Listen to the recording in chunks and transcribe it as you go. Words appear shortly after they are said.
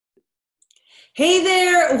Hey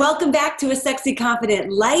there, welcome back to A Sexy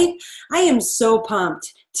Confident Life. I am so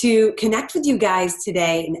pumped to connect with you guys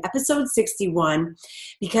today in episode 61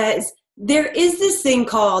 because there is this thing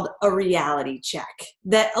called a reality check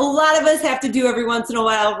that a lot of us have to do every once in a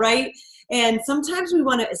while, right? And sometimes we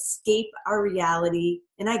want to escape our reality,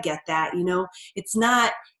 and I get that, it's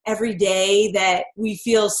not every day that we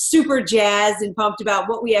feel super jazzed and pumped about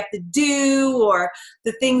what we have to do or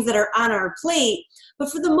the things that are on our plate. But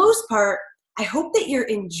for the most part, I hope that you're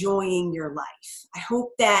enjoying your life. I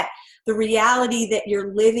hope that the reality that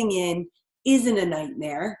you're living in isn't a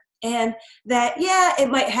nightmare and that, yeah, it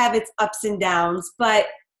might have its ups and downs, but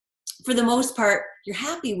for the most part, you're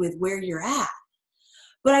happy with where you're at.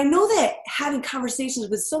 But I know that having conversations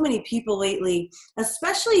with so many people lately,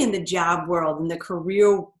 especially in the job world, in the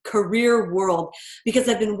career world, because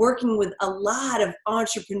I've been working with a lot of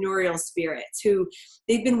entrepreneurial spirits who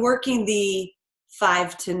they've been working the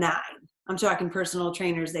 5 to 9. I'm talking personal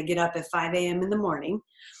trainers that get up at 5 a.m. in the morning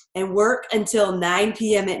and work until 9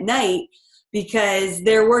 p.m. at night because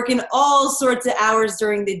they're working all sorts of hours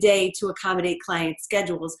during the day to accommodate client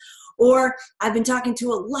schedules. Or I've been talking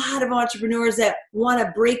to a lot of entrepreneurs that want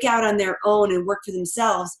to break out on their own and work for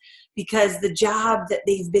themselves because the job that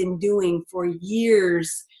they've been doing for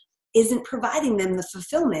years isn't providing them the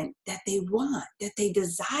fulfillment that they want, that they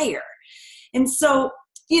desire. And so,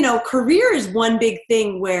 career is one big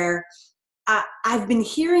thing where I've been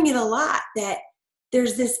hearing it a lot that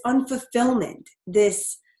there's this unfulfillment,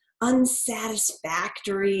 this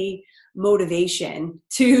unsatisfactory motivation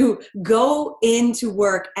to go into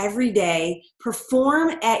work every day,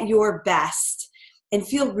 perform at your best, and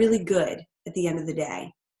feel really good at the end of the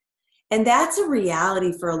day. And that's a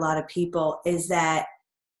reality for a lot of people, is that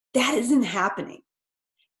isn't happening.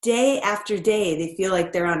 Day after day, they feel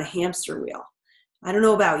like they're on a hamster wheel. I don't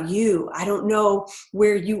know about you. I don't know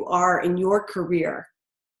where you are in your career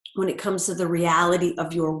when it comes to the reality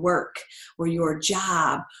of your work or your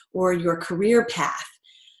job or your career path.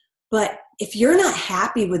 But if you're not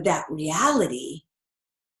happy with that reality,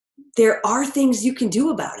 there are things you can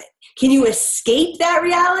do about it. Can you escape that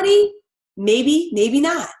reality? Maybe, maybe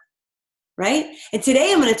not, right? And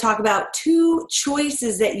today I'm going to talk about 2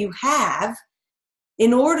 choices that you have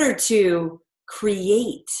in order to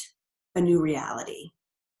create a new reality.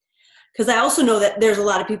 Because I also know that there's a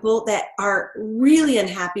lot of people that are really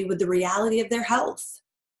unhappy with the reality of their health.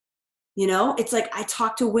 It's like I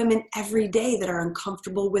talk to women every day that are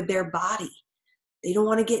uncomfortable with their body. They don't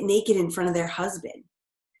want to get naked in front of their husband.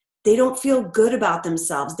 They don't feel good about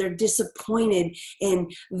themselves. They're disappointed in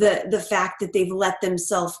the fact that they've let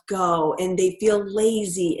themselves go, and they feel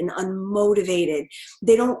lazy and unmotivated.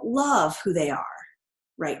 They don't love who they are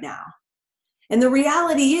right now. And the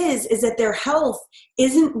reality is that their health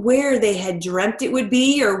isn't where they had dreamt it would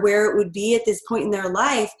be or where it would be at this point in their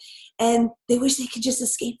life. And they wish they could just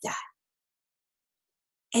escape that.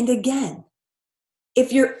 And again,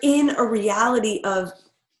 if you're in a reality of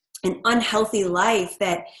an unhealthy life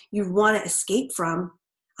that you want to escape from,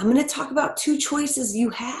 I'm going to talk about 2 choices you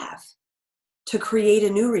have to create a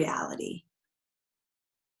new reality.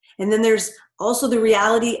 And then there's also the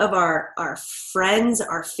reality of our friends,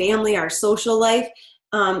 our family, our social life.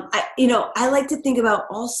 I like to think about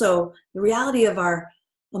also the reality of our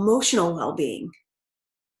emotional well-being,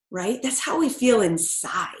 right? That's how we feel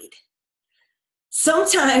inside.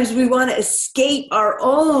 Sometimes we want to escape our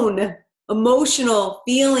own emotional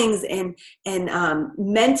feelings and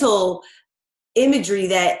mental imagery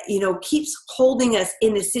that keeps holding us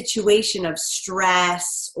in a situation of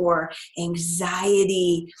stress or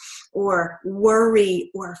anxiety or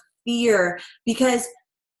worry or fear, because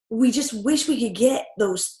we just wish we could get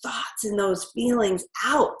those thoughts and those feelings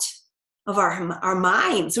out of our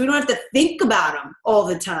minds so we don't have to think about them all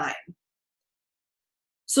the time.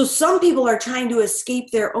 So some people are trying to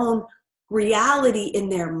escape their own reality in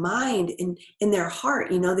their mind, in their heart.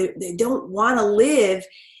 They don't want to live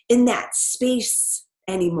in that space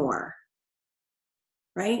anymore,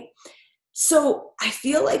 right? So I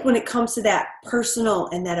feel like when it comes to that personal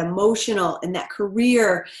and that emotional and that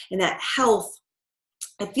career and that health,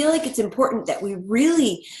 I feel like it's important that we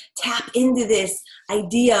really tap into this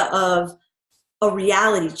idea of a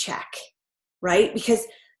reality check, right? Because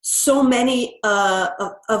so many of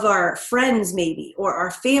our friends maybe, or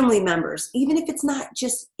our family members, even if it's not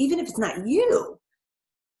you,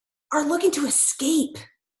 are looking to escape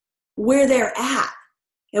where they're at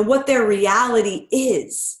and what their reality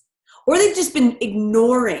is. Or they've just been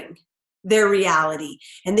ignoring their reality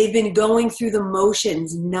and they've been going through the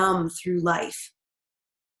motions, numb through life.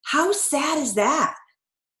 How sad is that?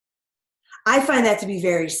 I find that to be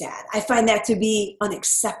very sad. I find that to be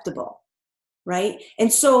unacceptable. right?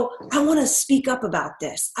 And so I want to speak up about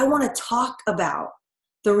this. I want to talk about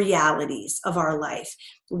the realities of our life,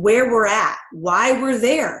 where we're at, why we're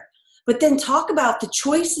there, but then talk about the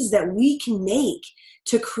choices that we can make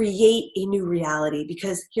to create a new reality.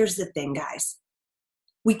 Because here's the thing, guys,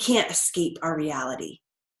 we can't escape our reality,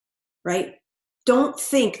 right? Don't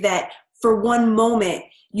think that for one moment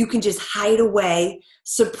you can just hide away,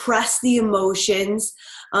 suppress the emotions,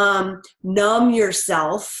 numb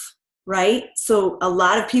yourself, right? So a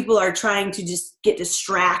lot of people are trying to just get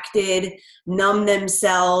distracted, numb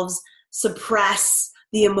themselves, suppress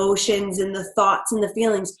the emotions and the thoughts and the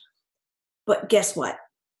feelings. But guess what?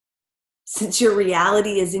 Since your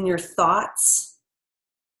reality is in your thoughts,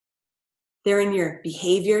 they're in your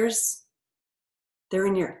behaviors, they're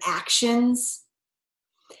in your actions.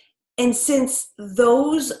 And since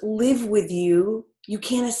those live with you, you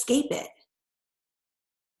can't escape it,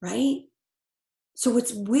 right? So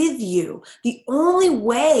it's with you. The only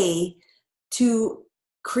way to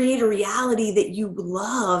create a reality that you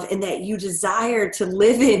love and that you desire to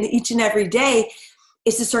live in each and every day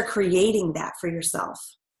is to start creating that for yourself.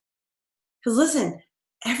 Because listen,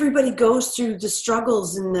 everybody goes through the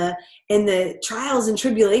struggles and the trials and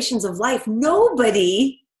tribulations of life.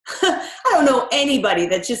 Nobody, I don't know anybody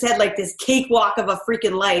that's just had like this cakewalk of a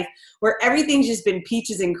freaking life where everything's just been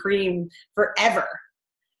peaches and cream forever.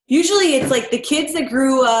 Usually it's like the kids that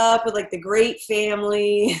grew up with like the great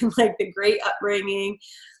family and like the great upbringing,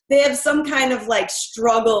 they have some kind of like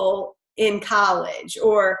struggle in college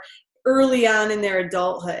or early on in their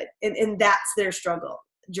adulthood. And that's their struggle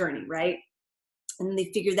journey, right? And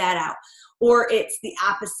they figure that out. Or it's the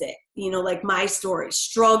opposite, like my story,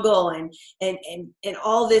 struggle and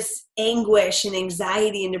all this anguish and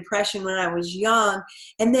anxiety and depression when I was young.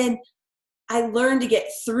 And then I learned to get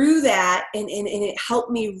through that, and it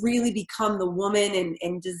helped me really become the woman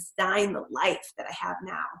and design the life that I have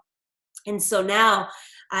now. And so now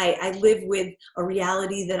I live with a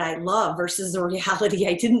reality that I love versus a reality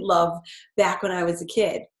I didn't love back when I was a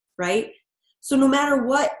kid, right? So no matter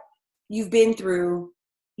what you've been through,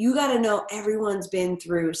 you got to know everyone's been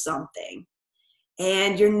through something.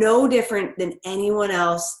 And you're no different than anyone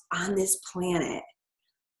else on this planet.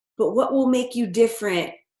 But what will make you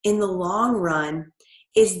different in the long run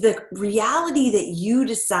is the reality that you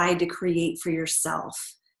decide to create for yourself.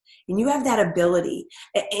 And you have that ability.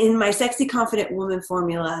 In my Sexy Confident Woman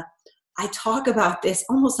formula, I talk about this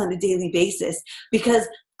almost on a daily basis because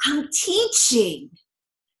I'm teaching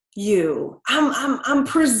you. I'm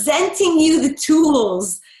presenting you the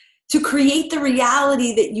tools to create the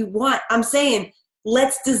reality that you want. I'm saying,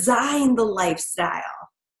 let's design the lifestyle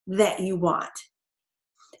that you want.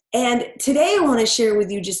 And today I want to share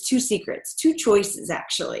with you just two secrets, two choices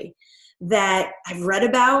actually, that I've read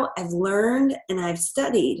about, I've learned, and I've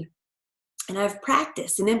studied, and I've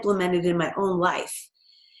practiced and implemented in my own life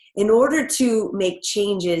in order to make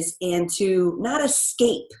changes and to not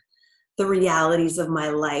escape the realities of my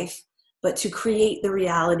life, but to create the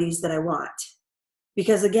realities that I want.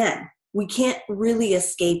 Because again, we can't really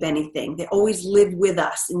escape anything. They always live with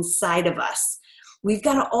us, inside of us. We've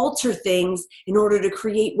got to alter things in order to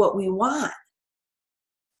create what we want.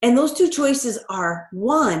 And those two choices are,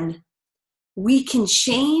 one, we can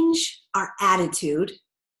change our attitude,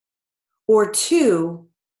 or two,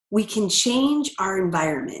 we can change our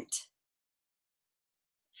environment.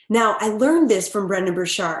 Now, I learned this from Brendon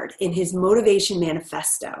Burchard in his Motivation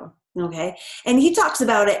Manifesto, okay? And he talks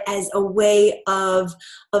about it as a way of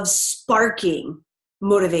sparking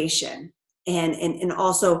motivation. And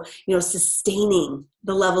also, sustaining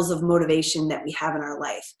the levels of motivation that we have in our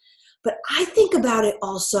life. But I think about it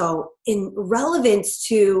also in relevance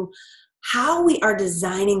to how we are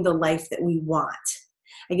designing the life that we want.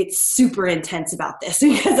 I get super intense about this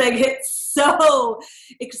because I get so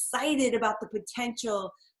excited about the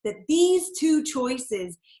potential that these two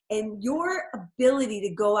choices and your ability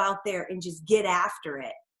to go out there and just get after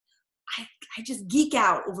it, I just geek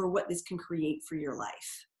out over what this can create for your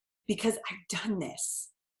life. Because I've done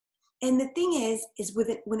this. And the thing is with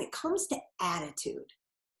it, when it comes to attitude,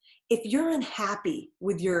 if you're unhappy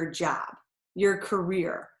with your job, your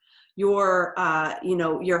career, your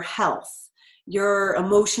health, your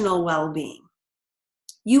emotional well-being,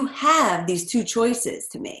 you have these two choices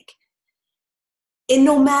to make. And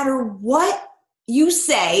no matter what you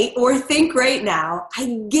say or think right now,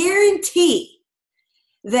 I guarantee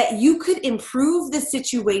that you could improve the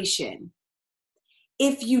situation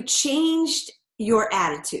if you changed your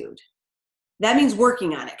attitude. That means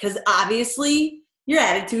working on it, because obviously your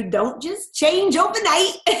attitude don't just change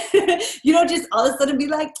overnight. You don't just all of a sudden be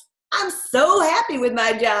like, I'm so happy with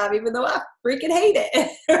my job, even though I freaking hate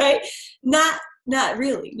it, right? Not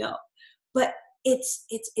really, no. But it's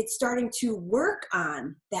starting to work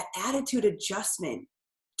on that attitude adjustment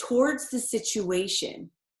towards the situation,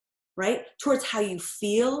 right? Towards how you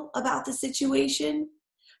feel about the situation,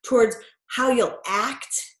 towards how you'll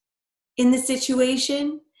act in the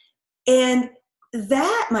situation. And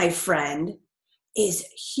that, my friend, is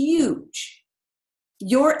huge.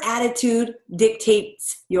 Your attitude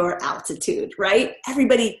dictates your altitude, right?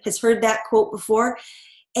 Everybody has heard that quote before.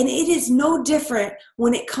 And it is no different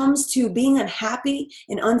when it comes to being unhappy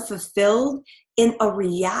and unfulfilled in a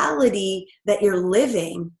reality that you're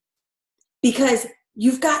living, because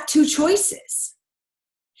you've got two choices.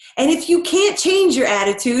 And if you can't change your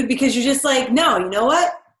attitude because you're just like, no, you know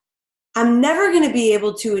what? I'm never going to be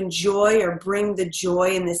able to enjoy or bring the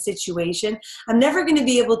joy in this situation. I'm never going to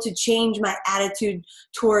be able to change my attitude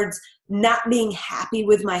towards not being happy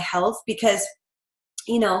with my health because,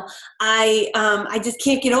 I just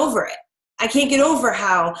can't get over it. I can't get over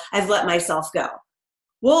how I've let myself go.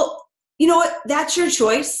 Well, you know what? That's your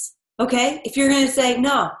choice. Okay. If you're going to say,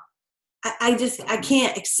 no, I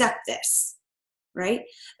can't accept this, right?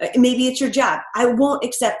 Maybe it's your job. I won't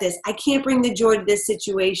accept this. I can't bring the joy to this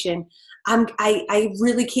situation. I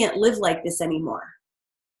really can't live like this anymore.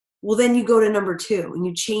 Well, then you go to number 2 and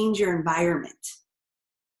you change your environment,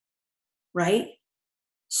 right?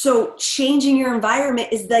 So changing your environment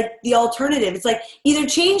is like the alternative. It's like either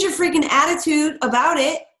change your freaking attitude about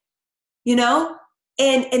it,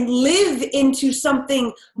 and live into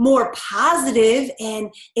something more positive and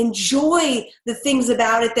enjoy the things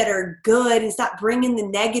about it that are good and stop bringing the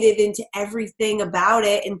negative into everything about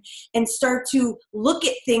it and start to look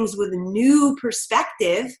at things with a new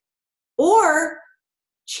perspective, or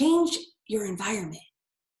change your environment.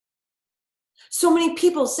 So many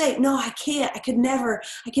people say, no, I can't. I could never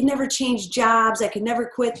change jobs. I could never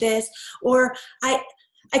quit this. Or I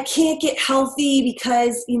can't get healthy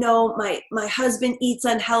because, my husband eats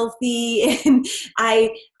unhealthy and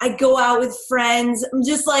I go out with friends. I'm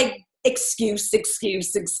just like, excuse.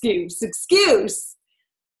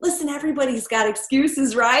 Listen, everybody's got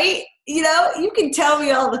excuses, right? You can tell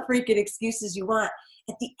me all the freaking excuses you want.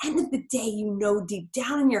 At the end of the day, deep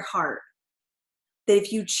down in your heart that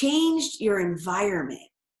if you changed your environment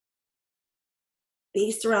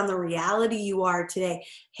based around the reality you are today,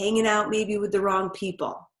 hanging out maybe with the wrong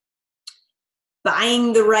people,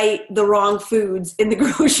 buying the wrong foods in the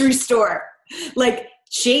grocery store, like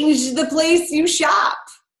change the place you shop,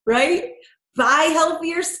 right? Buy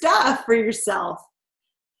healthier stuff for yourself.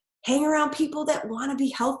 Hang around people that want to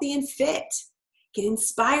be healthy and fit. Get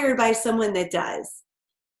inspired by someone that does.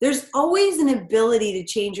 There's always an ability to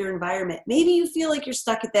change your environment. Maybe you feel like you're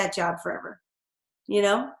stuck at that job forever.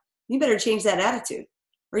 You better change that attitude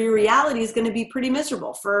or your reality is going to be pretty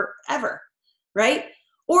miserable forever, right?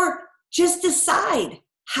 Or just decide,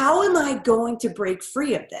 how am I going to break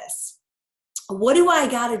free of this? What do I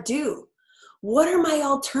got to do? What are my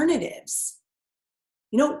alternatives?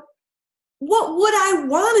 What would I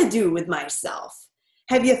want to do with myself?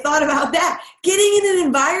 Have you thought about that? Getting in an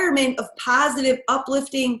environment of positive,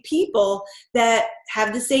 uplifting people that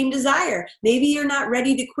have the same desire. Maybe you're not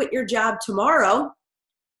ready to quit your job tomorrow,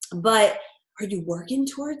 but are you working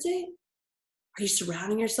towards it? Are you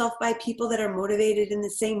surrounding yourself by people that are motivated in the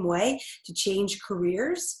same way to change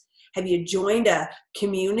careers? Have you joined a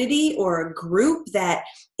community or a group that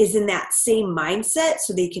is in that same mindset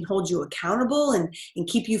so they can hold you accountable and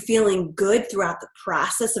keep you feeling good throughout the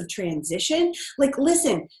process of transition? Like,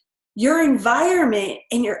 listen, your environment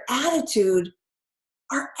and your attitude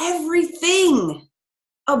are everything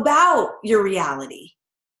about your reality,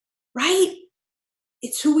 right?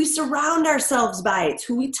 It's who we surround ourselves by. It's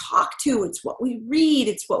who we talk to. It's what we read.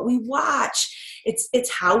 It's what we watch. It's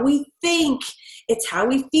how we think. It's how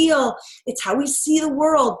we feel. It's how we see the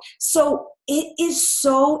world. So it is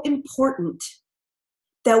so important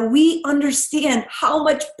that we understand how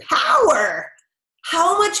much power,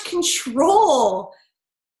 how much control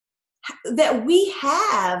that we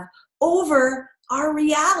have over our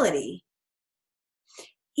reality,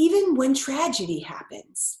 even when tragedy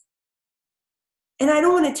happens. And I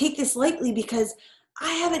don't want to take this lightly because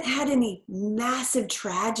I haven't had any massive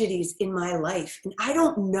tragedies in my life. And I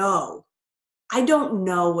don't know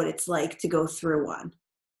what it's like to go through one,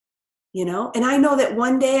 and I know that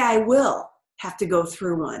one day I will have to go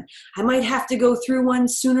through one. I might have to go through one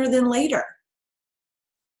sooner than later.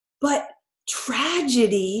 But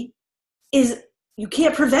tragedy you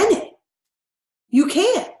can't prevent it. You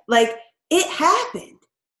can't. Like, it happened.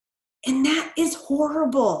 And that is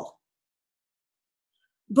horrible.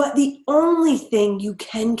 But the only thing you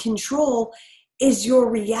can control is your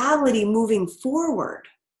reality moving forward.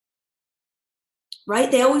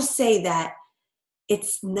 right? They always say that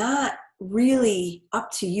it's not really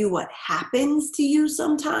up to you what happens to you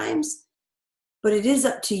sometimes, but it is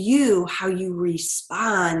up to you how you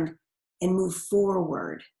respond and move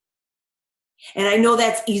forward. And I know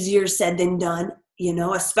that's easier said than done,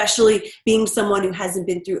 especially being someone who hasn't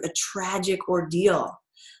been through a tragic ordeal.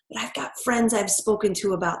 But I've got friends I've spoken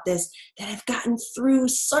to about this that have gotten through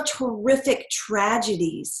such horrific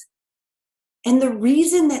tragedies. And the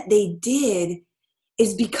reason that they did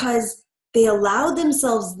is because they allowed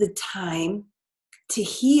themselves the time to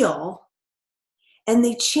heal, and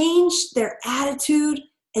they changed their attitude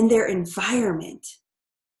and their environment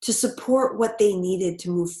to support what they needed to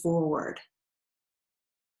move forward.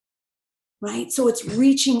 Right? So it's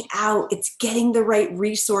reaching out, it's getting the right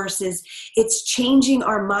resources, it's changing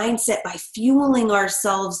our mindset by fueling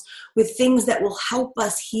ourselves with things that will help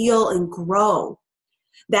us heal and grow.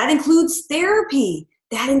 That includes therapy,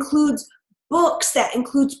 that includes books, that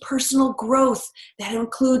includes personal growth, that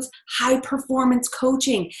includes high performance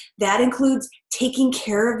coaching, that includes taking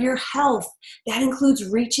care of your health, that includes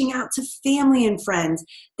reaching out to family and friends,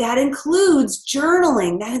 that includes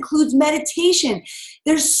journaling, that includes meditation.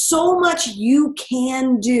 There's so much you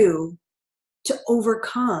can do to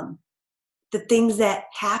overcome the things that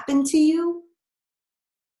happen to you.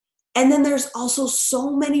 And then there's also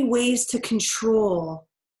so many ways to control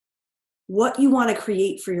what you want to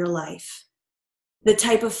create for your life, the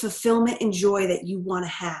type of fulfillment and joy that you want to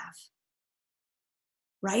have,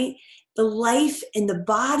 right? The life and the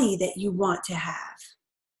body that you want to have.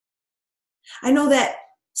 I know that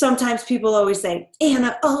sometimes people always say,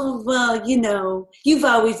 Anna, oh, well, you've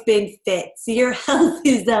always been fit, so your health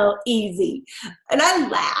is all easy. And I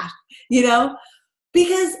laugh,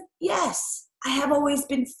 because yes, I have always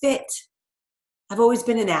been fit. I've always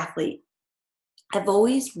been an athlete. I've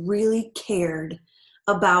always really cared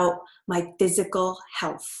about my physical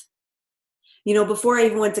health. Before I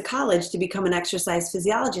even went to college to become an exercise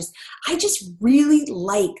physiologist, I just really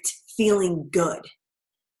liked feeling good.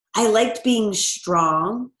 I liked being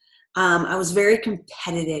strong. I was very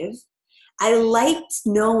competitive. I liked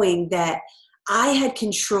knowing that I had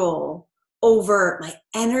control over my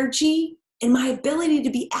energy and my ability to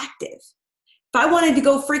be active. If I wanted to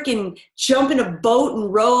go freaking jump in a boat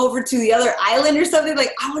and row over to the other island or something,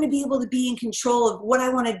 like I want to be able to be in control of what I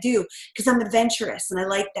want to do because I'm adventurous and I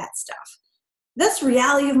like that stuff. That's the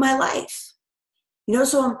reality of my life.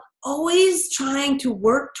 So I'm always trying to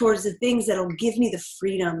work towards the things that'll give me the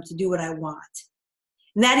freedom to do what I want.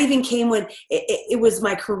 And that even came when it was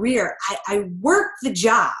my career. I worked the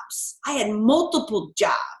jobs. I had multiple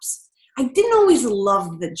jobs. I didn't always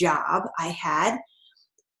love the job I had,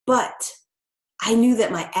 but I knew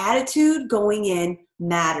that my attitude going in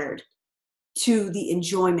mattered to the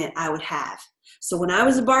enjoyment I would have. So when I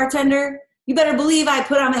was a bartender, you better believe I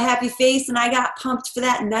put on a happy face and I got pumped for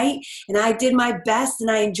that night and I did my best and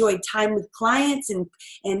I enjoyed time with clients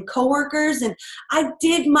and coworkers and I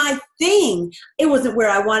did my thing. It wasn't where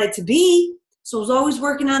I wanted to be, so I was always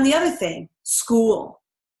working on the other thing, school.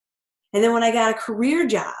 And then when I got a career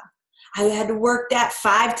job, I had to work that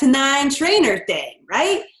 5 to 9 trainer thing,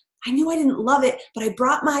 right? I knew I didn't love it, but I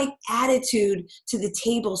brought my attitude to the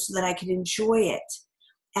table so that I could enjoy it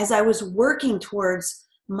as I was working towards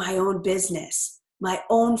my own business, my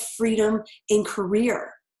own freedom and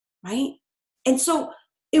career, right? And so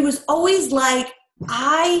it was always like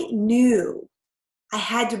I knew I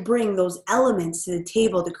had to bring those elements to the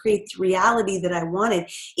table to create the reality that I wanted,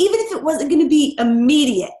 even if it wasn't going to be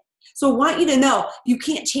immediate. So I want you to know you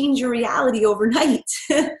can't change your reality overnight,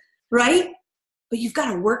 right? But you've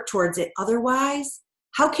got to work towards it. Otherwise,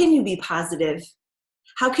 how can you be positive?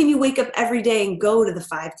 How can you wake up every day and go to the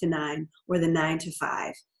 5 to 9 or the 9 to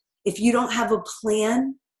 5 if you don't have a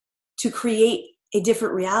plan to create a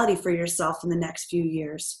different reality for yourself in the next few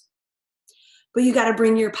years? But you got to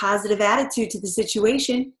bring your positive attitude to the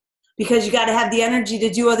situation because you got to have the energy to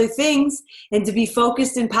do other things and to be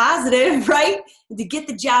focused and positive, right? And to get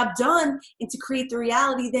the job done and to create the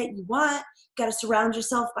reality that you want. You got to surround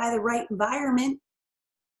yourself by the right environment.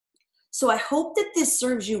 So I hope that this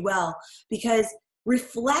serves you well because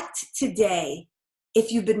reflect today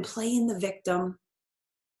if you've been playing the victim,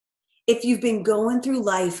 if you've been going through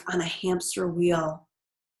life on a hamster wheel,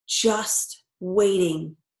 just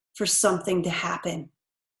waiting for something to happen,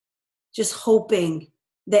 just hoping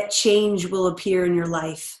that change will appear in your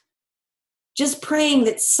life, just praying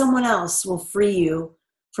that someone else will free you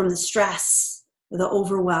from the stress or the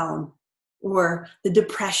overwhelm or the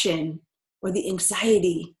depression or the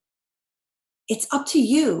anxiety. It's up to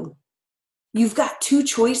you. You've got 2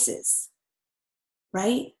 choices,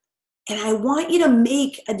 right? And I want you to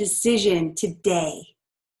make a decision today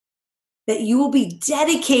that you will be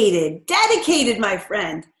dedicated, my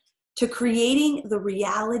friend, to creating the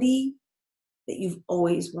reality that you've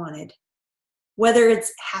always wanted. Whether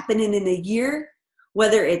it's happening in a year,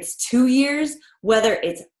 whether it's 2 years, whether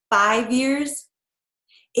it's 5 years,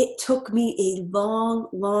 it took me a long,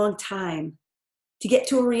 long time to get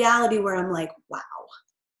to a reality where I'm like, wow,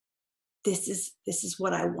 this is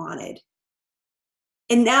what I wanted.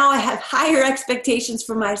 And now I have higher expectations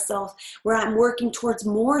for myself where I'm working towards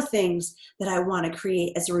more things that I want to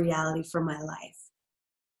create as a reality for my life.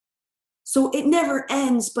 So it never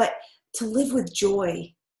ends, but to live with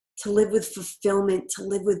joy, to live with fulfillment, to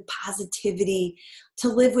live with positivity, to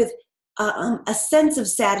live with a sense of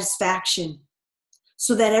satisfaction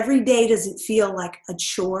so that every day doesn't feel like a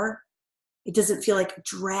chore. It doesn't feel like a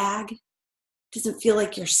drag. It doesn't feel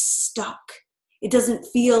like you're stuck. It doesn't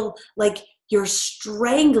feel like you're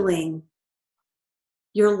strangling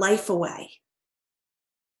your life away.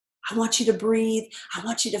 I want you to breathe. I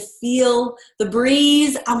want you to feel the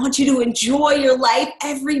breeze. I want you to enjoy your life.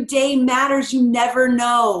 Every day matters. You never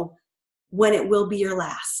know when it will be your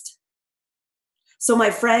last. So my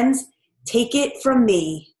friends, take it from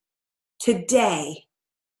me today.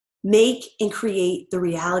 Make and create the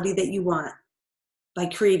reality that you want by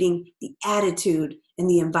creating the attitude and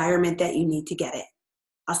the environment that you need to get it.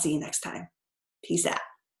 I'll see you next time. Peace out.